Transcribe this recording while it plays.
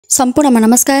सम्पूर्णमा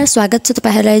नमस्कार, स्वागत छ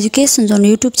तपाईहरुलाई एजुकेसन जोन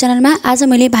युट्युब च्यानलमा। आज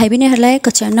मैले भाइ बहिनीहरुलाई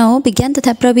कक्षा 9 विज्ञान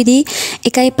तथा प्रविधि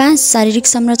इकाइ 5 शारीरिक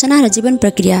संरचना र जीवन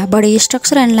प्रक्रिया बडी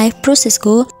स्ट्रक्चर एन्ड लाइफ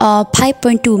प्रोसेसको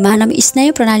 5.2 मानव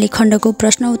स्नायु प्रणाली खण्डको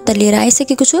प्रश्न उत्तर लिएर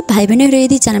आइसकेको छु। भाइ बहिनीहरु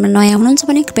यदि च्यानलमा नयाँ हुनुहुन्छ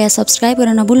भने कृपया सब्स्क्राइब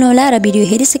गर्न नभुल्नु होला र भिडियो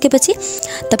हेरिसकेपछि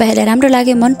तपाईहरुलाई राम्रो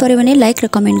लागे मन पर्यो भने लाइक र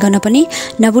कमेन्ट गर्न पनि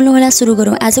नभुल्नु होला। सुरु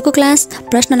गरौँ आजको क्लास।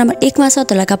 प्रश्न नम्बर 1 मा छ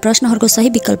तलका प्रश्नहरुको सही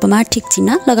विकल्पमा ठीक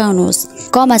चिन्ह लगाउनुहोस्।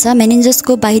 क मा छ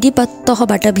मेनिन्जसको बाहिरी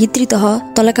तहबाट भित्री तह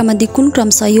तलका मध्ये कुन क्रम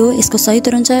सही हो? यसको सही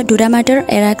उत्तर हुन्छ डुरा म्याटर,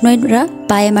 एराक्नोइड र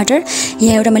पाया म्याटर।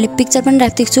 यहाँ एउटा मैले पिक्चर पनि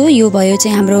राखेको छु। यो भयो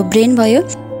चाहिँ हाम्रो ब्रेन भयो।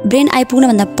 ब्रेन आइपुग्न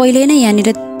भन्दा पहिले नै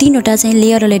यहाँनिर तीनवटा चाहिँ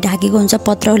लेयरले ढाकेको हुन्छ,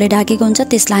 पत्रहरूले ढाकेको हुन्छ।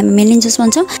 त्यसलाई हामी मेनिन्जस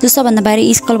भन्छौँ। जो सबभन्दा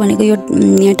बाहिर स्कल भनेको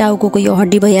यो टाउको यो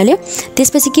हड्डी भइहाल्यो।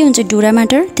 त्यसपछि के हुन्छ डुरा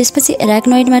म्याटर, त्यसपछि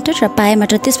एराक्नोइड म्याटर र पाया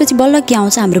म्याटर। त्यसपछि बल्ल के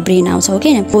आउँछ हाम्रो ब्रेन आउँछ हो के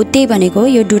हो। त्यही भनेको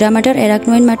यो डुरा म्याटर,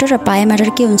 एराक्नोइड म्याटर र पाया म्याटर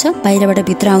के हुन्छ बाहिरबाट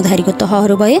भित्र आउँदाखेरिको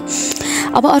तहहरू भए।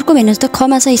 अब अर्को हेर्नुहोस् त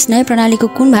खमा छ स्नायु प्रणालीको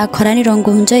कुन भाग खरानी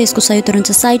रङको हुन्छ? यसको सही उत्तर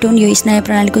हुन्छ साइटोन। यो स्नायु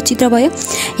प्रणालीको चित्र भयो।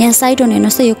 यहाँ साइटोन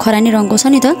हेर्नुहोस् त यो खरानी रङको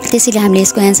छ नि त, त्यसैले हामीले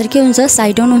यसको एन्सर के हुन्छ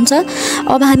साइटोन हुन्छ।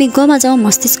 अब हामी गमा जाउँ।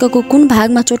 मस्तिष्कको कुन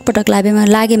भागमा चोटपटक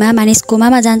लागेमा मानिस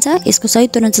कोमामा जान्छ? यसको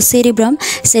सही उत्तर हुन्छ सेरेब्रम।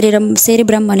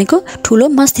 सेरेब्रम भनेको ठुलो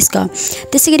मस्तिष्क।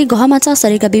 त्यसैगरी घमा छ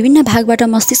शरीरका विभिन्न भागबाट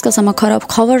मस्तिष्कसम्म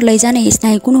खबर लैजाने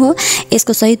स्नायु कुन हो?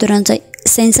 यसको सही उत्तर हुन्छ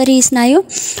सेन्सरी स्नायु।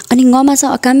 अनि गमा छ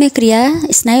अकाम्य क्रिया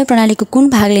स्नायु प्रणालीको कुन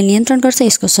भागले नियन्त्रण गर्छ?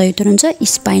 यसको सही उत्तर हुन्छ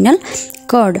स्पाइनल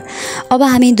कर्ड। अब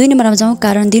हामी 2 नम्बरमा जाउँ।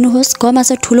 कारण दिनुहोस्। कमा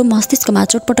छ ठुलो मस्तिष्कमा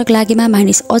चोटपटक लागेमा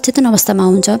मानिस अचेतन अवस्थामा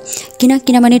हुन्छ।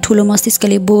 किनभने ठुलो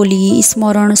मस्तिष्कले बोली,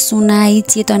 स्मरण, सुनाइ,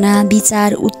 चेतना,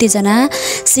 विचार, उत्तेजना,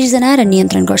 सृजना र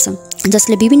नियन्त्रण गर्छ,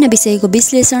 जसले विभिन्न विषयको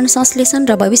विश्लेषण, संश्लेषण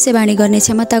र भविष्यवाणी गर्ने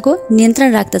क्षमताको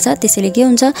नियन्त्रण राख्दछ। त्यसैले के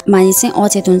हुन्छ मानिस चाहिँ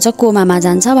अचेत हुन्छ, कोमामा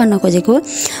जान्छ भन्न खोजेको।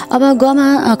 अब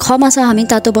खमा छ हामी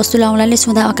तातो वस्तुलाई औँलाले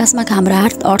छुँदा आकाशमा हाम्रो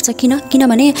हात हट्छ।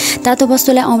 किनभने तातो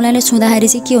वस्तुलाई औँलाले छुँदाखेरि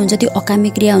चाहिँ के हुन्छ त्यो अकाम्य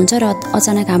क्रिया हुन्छ र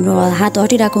अचानक हाम्रो हात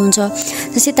हटिरहेको हुन्छ।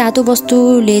 जस्तै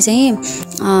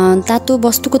तातो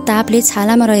वस्तुको तापले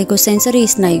छालामा रहेको सेन्सरी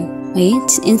स्नायु है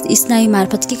स्नायु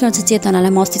मार्फत के गर्छ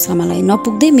चेतनालाई मस्तिष्कमा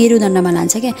नपुग्दै मेरुदण्डमा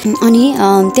लान्छ क्या। अनि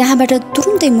त्यहाँबाट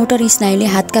तुरुन्तै मोटर स्नायुले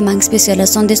हातका मांसपेशीहरूलाई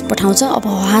सन्देश पठाउँछ अब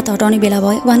हात हटाउने बेला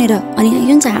भयो भनेर। अनि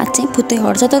जुन चाहिँ हात चाहिँ फुत्तै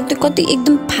हट्छ तर त्यो कति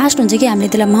एकदम फास्ट हुन्छ कि हामीले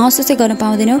त्यसलाई महसुसै गर्न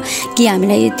पाउँदैनौँ कि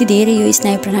हामीलाई यति धेरै यो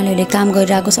स्नायु प्रणालीले काम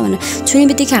गरिरहेको छ भनेर। छुने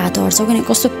बित्तिकै हात हट्छौँ किन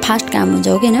कस्तो फास्ट काम हुन्छ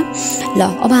हो किन। ल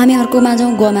अब हामी अर्कोमा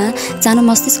जाउँ। गमा सानो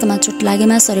मस्तिष्कमा चोट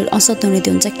लागेमा शरीर असन्तुलित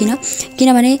हुन्छ।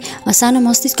 किनभने सानो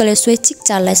मस्तिष्कले स्वैच्छिक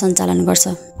चाललाई सञ्चालन गर्छ,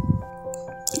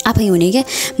 आफै हुने क्या।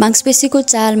 मांसपेशीको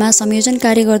चालमा संयोजन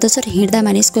कार्य गर्दछ र हिँड्दा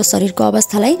मानिसको शरीरको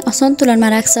अवस्थालाई असन्तुलनमा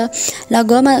राख्छ। ल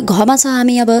घमा छ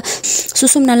हामी। अब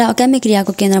सुषुम्नालाई अकाम्य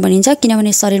क्रियाको केन्द्र भनिन्छ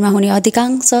किनभने शरीरमा हुने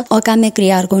अधिकांश अकाम्य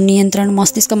क्रियाहरूको नियन्त्रण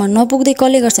मस्तिष्कमा नपुग्दै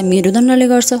कसले गर्छ मेरुदण्डले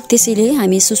गर्छ। त्यसैले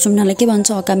हामी सुषुम्नालाई के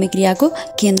भन्छौँ अकाम्य क्रियाको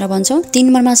केन्द्र भन्छौँ। 3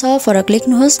 नम्बरमा छ फरक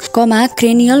लेख्नुहोस्। कमा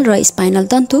क्रेनियल र स्पाइनल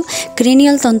तन्तु।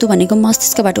 क्रेनियल तन्तु भनेको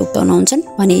मस्तिष्कबाट उत्पन्न हुन्छन्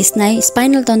भने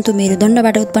स्पाइनल तन्तु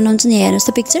मेरुदण्डबाट उत्पन्न हुन्छन्। यहाँ हेर्नुहोस्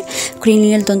त पिक्चर।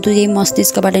 क्रेनियल तन्तु यही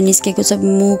मस्तिष्कबाट निस्केको छ,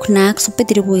 मुख नाक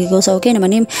सबैतिर पुगेको छ हो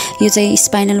किनभने यो चाहिँ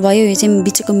स्पाइनल भयो। यो चाहिँ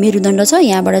बिचको मेरुदण्ड छ,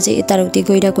 यहाँबाट चाहिँ यताउति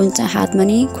गइरहेको हुन्छ हातमा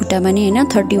नि खुट्टामा नि होइन।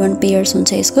 31 पेयर्स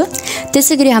हुन्छ यसको।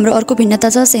 त्यसै गरी हाम्रो अर्को भिन्नता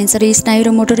छ सेन्सरी स्नायु र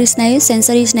मोटर स्नायु।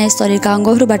 सेन्सरी स्नायु शरीरका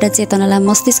अङ्गहरूबाट चेतनालाई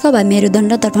मस्तिष्क वा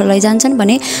मेरुदण्डतर्फ लैजान्छन्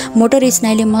भने मोटर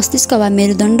स्नायुले मस्तिष्क वा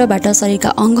मेरुदण्डबाट शरीरका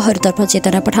अङ्गहरूतर्फ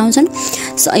चेतना पठाउँछन्।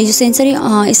 यो सेन्सरी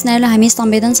स्नायुलाई हामी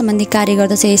संवेदन सम्बन्धी कार्य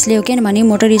गर्दछ यसले हो किनभने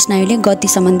मोटर स्नायुले गति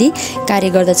सम्बन्धी कार्य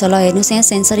गर्दछ। ल हेर्नुहोस् यहाँ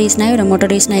सेन्सरी स्नायु र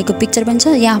मोटर स्नायुको पिक्चर पनि छ।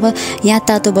 यहाँ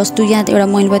तातो वस्तु यहाँ एउटा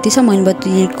मैलबत्ती छ,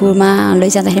 मैलबत्तीकोमा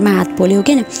लैजाँदाखेरिमा हात पोल्यो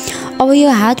किन। अब यो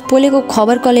हात पोलेको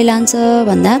खबर कसले लान्छ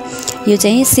भन्दा यो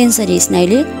चाहिँ सेन्सरी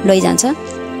स्नायुले लैजान्छ।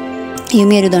 यो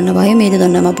मेरुदण्ड भयो,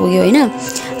 मेरुदण्डमा पुग्यो होइन,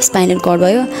 स्पाइनल कर्ड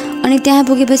भयो। अनि त्यहाँ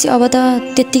पुगेपछि अब त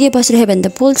त्यत्तिकै बसिरह्यो भने त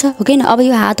पोल्छ हो किन। अब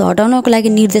यो हात हटाउनको लागि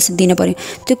निर्देश दिनु पर्यो,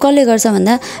 त्यो कसले गर्छ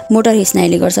भन्दा मोटर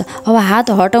स्नायुले गर्छ। अब हात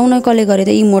हटाउन कसले गर्यो त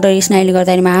यी मोटर स्नायुले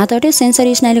गर्दाखेरिमा हात हट्यो,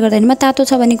 सेन्सरी स्नायुले गर्दाखेरिमा तातो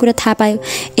छ भन्ने कुरा थाहा पायो।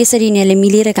 यसरी यिनीहरूले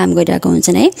मिलेर काम गरिरहेको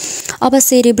हुन्छन् है। अब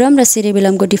सेरेब्रम र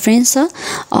सेरेबेलमको डिफ्रेन्स छ।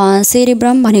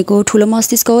 सेरेब्रम भनेको ठुलो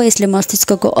मस्तिष्क हो, यसले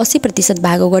मस्तिष्कको 80%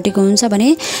 भाग ओगटेको हुन्छ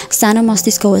भने सानो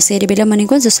मस्तिष्क हो सेरेबेलम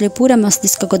भनेको जसले पुरा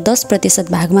मस्तिष्कको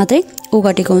 10% भाग मात्रै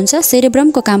ओगटेको हुन्छ।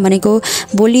 सेरेब्रमको काम भनेको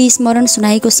बोली स्मरण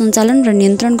सुनाइको सञ्चालन र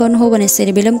नियन्त्रण गर्नु हो भने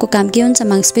सेरेबेलमको काम के हुन्छ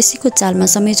मांसपेशीको चालमा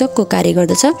संयोजकको कार्य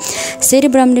गर्दछ।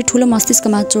 सेरेब्रमले ठुलो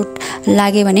मस्तिष्कमा चोट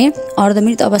लाग्यो भने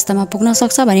अर्धमृत अवस्थामा पुग्न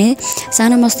सक्छ भने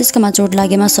सानो मस्तिष्कमा चोट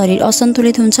लागेमा शरीर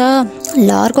असन्तुलित हुन्छ। ल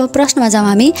अर्को प्रश्नमा जाउँ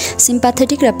हामी।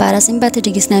 सिम्पाथेटिक र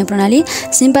पारासिम्पाथेटिक स्नायु प्रणाली।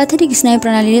 सिम्पाथेटिक स्नायु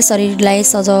प्रणालीले शरीरलाई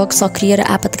सजग सक्रिय र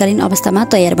आपतकालीन अवस्थामा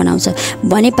तयार बनाउँछ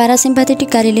भने पारासिम्पाथेटिक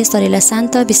कार्यले शरीरलाई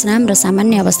शान्त विश्राम र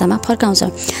सामान्य अवस्थामा फर्काउँछ।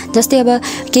 जस्तै अब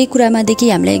केही कुरामा देखि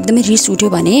हामीलाई एकदमै रिस उठ्यो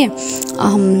भने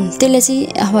त्यसले चाहिँ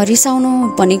अब रिसाउनु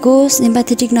भनेको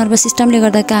सिम्पाथेटिक नर्भस सिस्टमले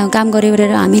गर्दा काम गर्यो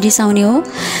भनेर हामी रिसाउने हो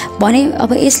भने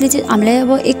अब यसले चाहिँ हामीलाई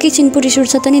अब एकैछिन पो रिस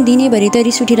उठ्छ त नि दिनैभरि त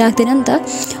रिस उठिराख्दैन नि त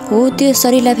हो। त्यो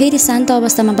शरीरलाई फेरि शान्त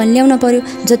अवस्थामा पनि ल्याउन पर्यो।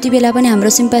 जति बेला पनि हाम्रो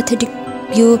सिम्पाथेटिक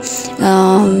यो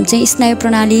चाहिँ स्नायु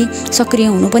प्रणाली सक्रिय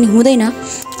हुनु पनि हुँदैन।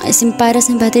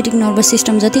 पारासिम्पाथेटिक नर्भस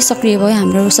सिस्टम जति सक्रिय भयो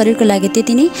हाम्रो शरीरको लागि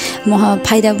त्यति नै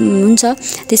फाइदा हुन्छ।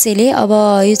 त्यसैले अब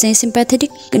यो चाहिँ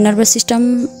सिम्पाथेटिक नर्भस सिस्टम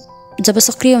जब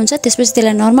सक्रिय हुन्छ त्यसपछि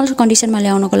त्यसलाई नर्मल कन्डिसनमा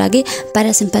ल्याउनको लागि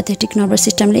पारासिम्पाथेटिक नर्भस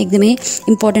सिस्टमले एकदमै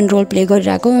इम्पोर्टेन्ट रोल प्ले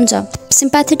गरिरहेको हुन्छ।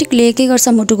 सिम्पाथेटिकले के गर्छ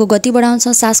मुटुको गति बढाउँछ,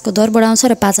 सासको दर बढाउँछ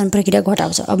र पाचन प्रक्रिया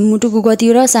घटाउँछ। अब मुटुको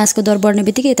गति र सासको दर बढ्ने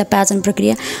बित्तिकै यता पाचन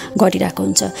प्रक्रिया घटिरहेको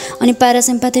हुन्छ। अनि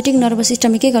पारासिम्पाथेटिक नर्भस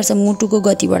सिस्टमले के गर्छ मुटुको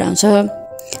गति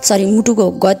मुटुको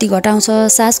गति घटाउँछ,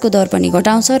 सासको दर पनि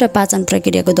घटाउँछ र पाचन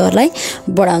प्रक्रियाको दरलाई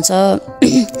बढाउँछ।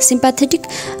 सिम्पाथेटिक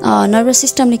नर्भस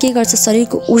सिस्टमले के गर्छ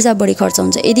शरीरको ऊर्जा बढी खर्च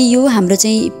हुन्छ। यदि यो हाम्रो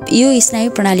चाहिँ यो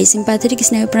स्नायु प्रणाली सिम्पाथेटिक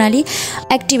स्नायु प्रणाली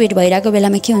एक्टिभेट भइरहेको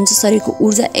बेलामा के हुन्छ शरीरको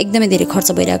ऊर्जा एकदमै धेरै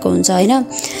खर्च भइरहेको हुन्छ हैन।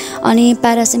 अनि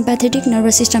पारासिम्पाथेटिक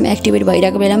नर्भस सिस्टम एक्टिभेट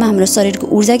भइरहेको बेलामा हाम्रो शरीरको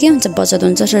ऊर्जा के हुन्छ बचत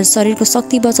हुन्छ, शरीरको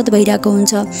शक्ति बचत भइरहेको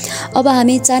हुन्छ। अब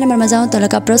हामी 4 नम्बरमा जाउँ।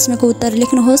 तलका प्रश्नको उत्तर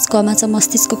लेख्नुहोस्। कमा छ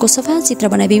मस्तिष्कको सफा चित्र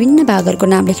बनाई विभिन्न भागहरूको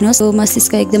नाम लेख्नुहोस्।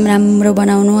 मस्तिष्क एकदम राम्रो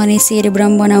बनाउनु अनि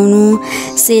सेरेब्रम बनाउनु,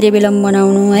 सेरेबेलम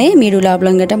बनाउनु है, मेडुला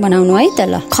अब्लङ्गटा बनाउनु है त।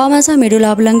 ल खमा छ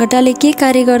मेडुला अब्लङ्गटाले के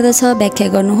कार्य गर्दछ व्याख्या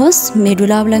गर्नुहोस्।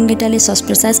 मेडुला अब्लङ्गटाले श्वास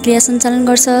प्रश्वास क्रिया सञ्चालन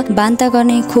गर्छ, बान्ता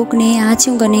गर्ने, खोक्ने,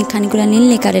 आछ्यु गर्ने, खानेकुरा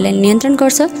निल्ने कार्यलाई नियन्त्रण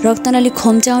गर्छ, रक्तनाली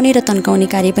खुम्चाउने र तन्काउने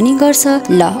कार्य पनि गर्छ।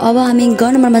 ल अब हामी ग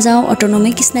नम्बरमा जाउँ।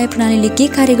 अटोनोमिक स्नायु प्रणालीले के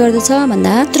कार्य गर्दछ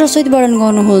भन्दा चित्रसहित वर्णन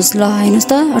गर्नुहोस्। ल हेर्नुहोस्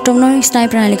त अटोनोमिक स्नायु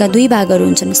प्रणालीका दुई भागहरू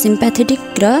हुन्छन् सिम्पाथेटिक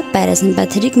र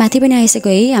प्यारासिम्पाथेटिक। माथि पनि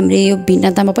आइसक्यो है, हामीले यो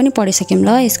भिन्नतामा पनि पढिसक्यौँ। ल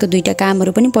यसको दुईटा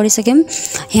कामहरू पनि पढिसक्यौँ।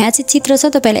 यहाँ चाहिँ चित्र छ,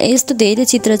 तपाईँलाई यस्तो धेरै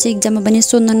चित्र चाहिँ एक्जाममा पनि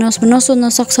नसोध्न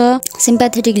सक्छ।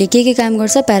 सिम्पाथेटिकले के काम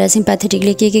गर्छ,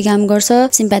 प्यारासिम्पाथेटिकले के काम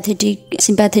गर्छ।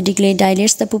 सिम्पाथेटिकले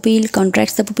डाइलेट्स the pupil,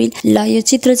 contracts the pupil. ल यो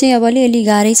चित्र चाहिँ अब अलिअलि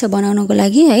गाह्रै छ बनाउनको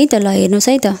लागि है त। ल हेर्नुहोस्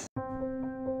है त।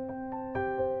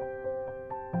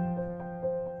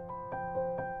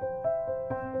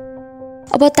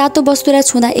 अब तातो वस्तुलाई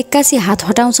छुँदा 81 हात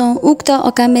हटाउँछौँ। उक्त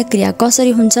अकाम्य क्रिया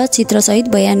कसरी हुन्छ चित्रसहित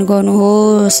बयान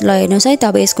गर्नुहोस्। ल हेर्नुहोस् है त।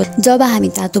 अब यसको जब हामी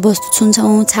तातो वस्तु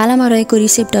छुन्छौँ छालामा रहेको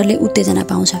रिसेप्टरले उत्तेजना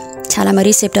पाउँछ। छालामा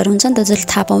रिसेप्टर हुन्छ नि त जसले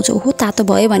थाहा पाउँछ ओहो तातो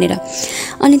भयो भनेर।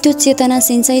 अनि त्यो चेतना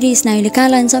सेन्सरी स्नायुले कहाँ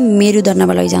लान्छ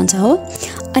मेरुदण्डमा लैजान्छ हो।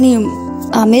 अनि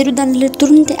मेरुदण्डले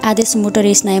तुरुन्तै आदेश मोटर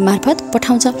स्नायु मार्फत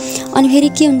पठाउँछ। अनि फेरि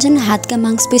के हुन्छन् हातका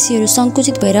मांसपेशीहरू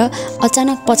सङ्कुचित भएर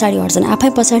अचानक पछाडि हट्छन्, आफै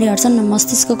पछाडि हट्छन्।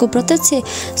 मस्तिष्कको प्रत्यक्ष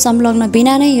संलग्न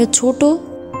बिना नै यो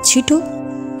छिटो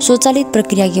स्वचालित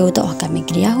प्रक्रिया के हो त अकाम्य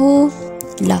क्रिया हो।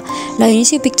 ल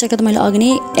हेर्नुहोस् यो पिक्चरको त मैले अघि नै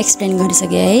एक्सप्लेन गरिसकेँ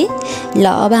है। ल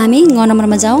अब हामी ग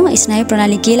नम्बरमा जाउँ। स्नायु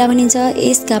प्रणाली केलाई भनिन्छ,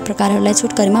 यसका प्रकारहरूलाई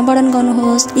छोटकरीमा वर्णन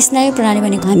गर्नुहोस्। स्नायु प्रणाली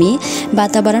भनेको हामी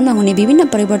वातावरणमा हुने विभिन्न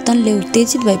परिवर्तनले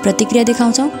उत्तेजित भई प्रतिक्रिया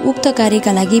देखाउँछौँ। उक्त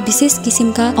कार्यका लागि विशेष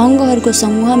किसिमका अङ्गहरूको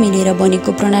समूह मिलेर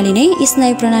बनेको प्रणाली नै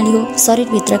स्नायु प्रणाली हो।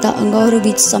 शरीरभित्रका अङ्गहरू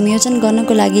बीच संयोजन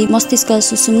गर्नको लागि मस्तिष्क,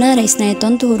 सुषुम्ना र स्नायु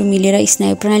तन्तुहरू मिलेर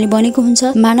स्नायु प्रणाली बनेको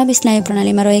हुन्छ। मानव स्नायु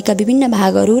प्रणालीमा रहेका विभिन्न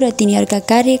भागहरू र तिनीहरूका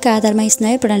कार्यका आधारमा स्नायु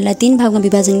प्रणालीलाई 3 भागमा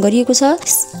विभाजन गरिएको छ।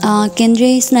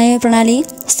 केन्द्रीय स्नायु प्रणाली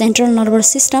सेन्ट्रल नर्भस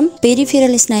सिस्टम,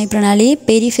 पेरिफेरल स्नायु प्रणाली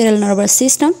पेरिफेरल नर्भस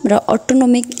सिस्टम र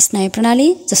अटोनोमिक स्नायु प्रणाली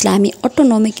जसलाई हामी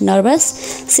अटोनोमिक नर्भस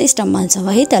सिस्टम भन्छौँ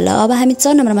है त। ल अब हामी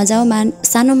 4 नम्बरमा जाउँ।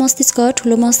 सानो मस्तिष्क,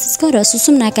 ठुलो मस्तिष्क र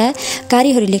सुषुम्नाका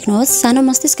कार्यहरू लेख्नुहोस्। सानो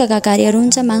मस्तिष्कका कार्यहरू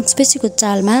हुन्छ मांसपेशीको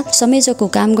चालमा संयोजकको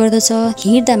काम गर्दछ,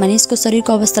 हिँड्दा मानिसको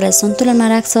शरीरको अवस्थालाई सन्तुलनमा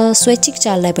राख्छ, स्वैच्छिक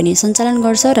चाललाई पनि सञ्चालन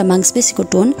गर्छ र मांसपेशीको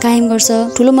टोन कायम गर्छ।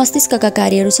 ठुलो मस्तिष्कका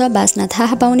कार्यहरू छ बाँच्न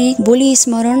थाहा पाउने, बोली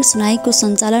स्मरण सुनाइको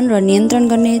सञ्चालन र नियन्त्रण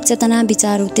गर्ने, चेतना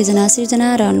विचार उत्तेजना सिर्जना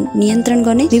र नियन्त्रण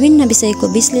गर्ने, विभिन्न विषयको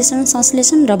विश्लेषण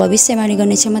संश्लेषण र भविष्यवाणी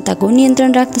गर्ने क्षमताको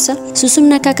नियन्त्रण राख्दछ।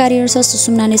 सुषुम्नाका कार्यहरू छ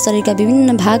सुषुम्नाले शरीरका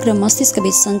विभिन्न भाग र मस्तिष्क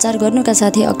बीच सञ्चार गर्नुका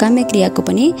साथै अकाम्य क्रियाको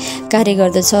पनि कार्य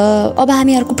गर्दछ। अब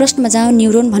हामी अर्को प्रश्नमा जाउँ।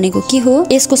 न्युरोन भनेको के हो,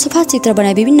 यसको सफा चित्र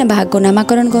बनाई विभिन्न भागको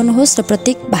नामाकरण गर्नुहोस् र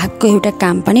प्रत्येक भागको एउटा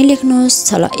काम पनि लेख्नुहोस्।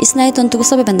 ल स्नायु तन्तुको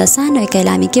सबैभन्दा सानो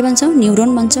इकाइलाई हामी के भन्छौँ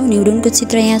न्युरोन भन्छौँ। न्युरोनको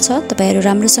चित्र यहाँ छ, तपाईहरु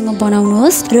राम्रोसँग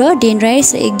बनाउनुहोस् र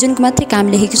डेन्ड्राइट्स र एक्जोनको मात्रै काम काम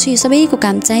लेखेको छु यो सबैको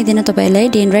काम चाहिँदैन तपाईहरुलाई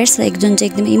डेन्ड्राइट्स र जुन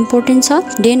चाहिँ एकदमै इम्पोर्टेन्ट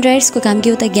छ डेन्ड्राइट्सको काम के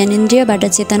हो त ज्ञानेन्द्रियबाट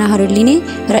चेतनाहरू लिने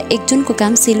र एक जुनको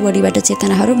काम सेल बडीबाट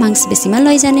चेतनाहरू मांसपेशीमा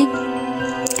लैजाने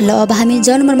ल अब हामी ज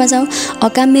नम्बरमा जाउँ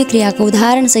अकाम्य क्रियाको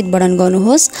उदाहरण सहित वर्णन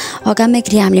गर्नुहोस् अकाम्य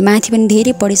क्रिया हामीले माथि पनि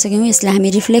धेरै पढिसक्यौं यसलाई हामी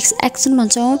रिफ्लेक्स एक्सन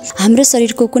भन्छौं हाम्रो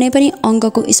शरीरको कुनै पनि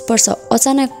अंगको स्पर्श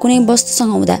अचानक कुनै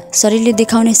वस्तुसँग हुँदा शरीरले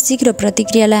देखाउने शीघ्र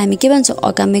प्रतिक्रियालाई हामी के भन्छौं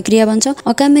अकाम्य क्रिया भन्छौं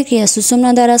अकाम्य क्रिया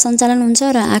सुषुम्नाद्वारा सञ्चालन हुन्छ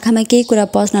र आँखामा केही कुरा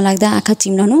पस्न लाग्दा आँखा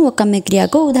चिम्लनु अकाम्य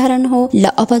क्रियाको उदाहरण हो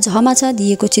ल अब झमा छ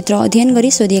दिएको चित्र अध्ययन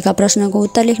गरी सोधिएका प्रश्नको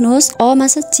उत्तर लेख्नुहोस् अमा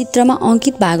छ चित्रमा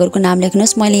अंकित भागहरूको नाम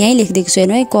लेख्नुहोस् मैले यही लेखिदिएको छु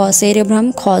हेर्नु है क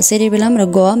सेरेब्रम ख सेरेबेलम र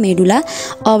ग मेडुला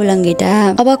अवलङ्गिटा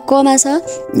अब कमा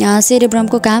छ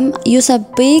सेरेब्रमको काम यो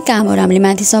सबै कामहरु हामीले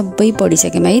माथि सबै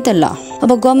पढिसक्यौं है त ल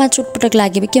अब गमा चोटपटक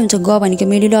लाग्यो के हुन्छ ग भनेको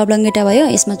मेडुला अवलङ्गिटा भयो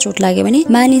यसमा चोट लाग्यो भने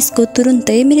मानिसको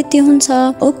तुरुन्तै मृत्यु हुन्छ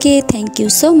okay thank you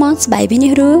so much भाइ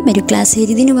बहिनीहरु मेरो क्लास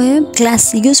हेरिदिनु भयो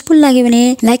क्लास युजफुल लाग्यो भने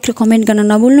लाइक र कमेन्ट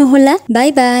गर्न नभुल्नु होला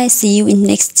bye bye C you in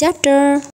next chapter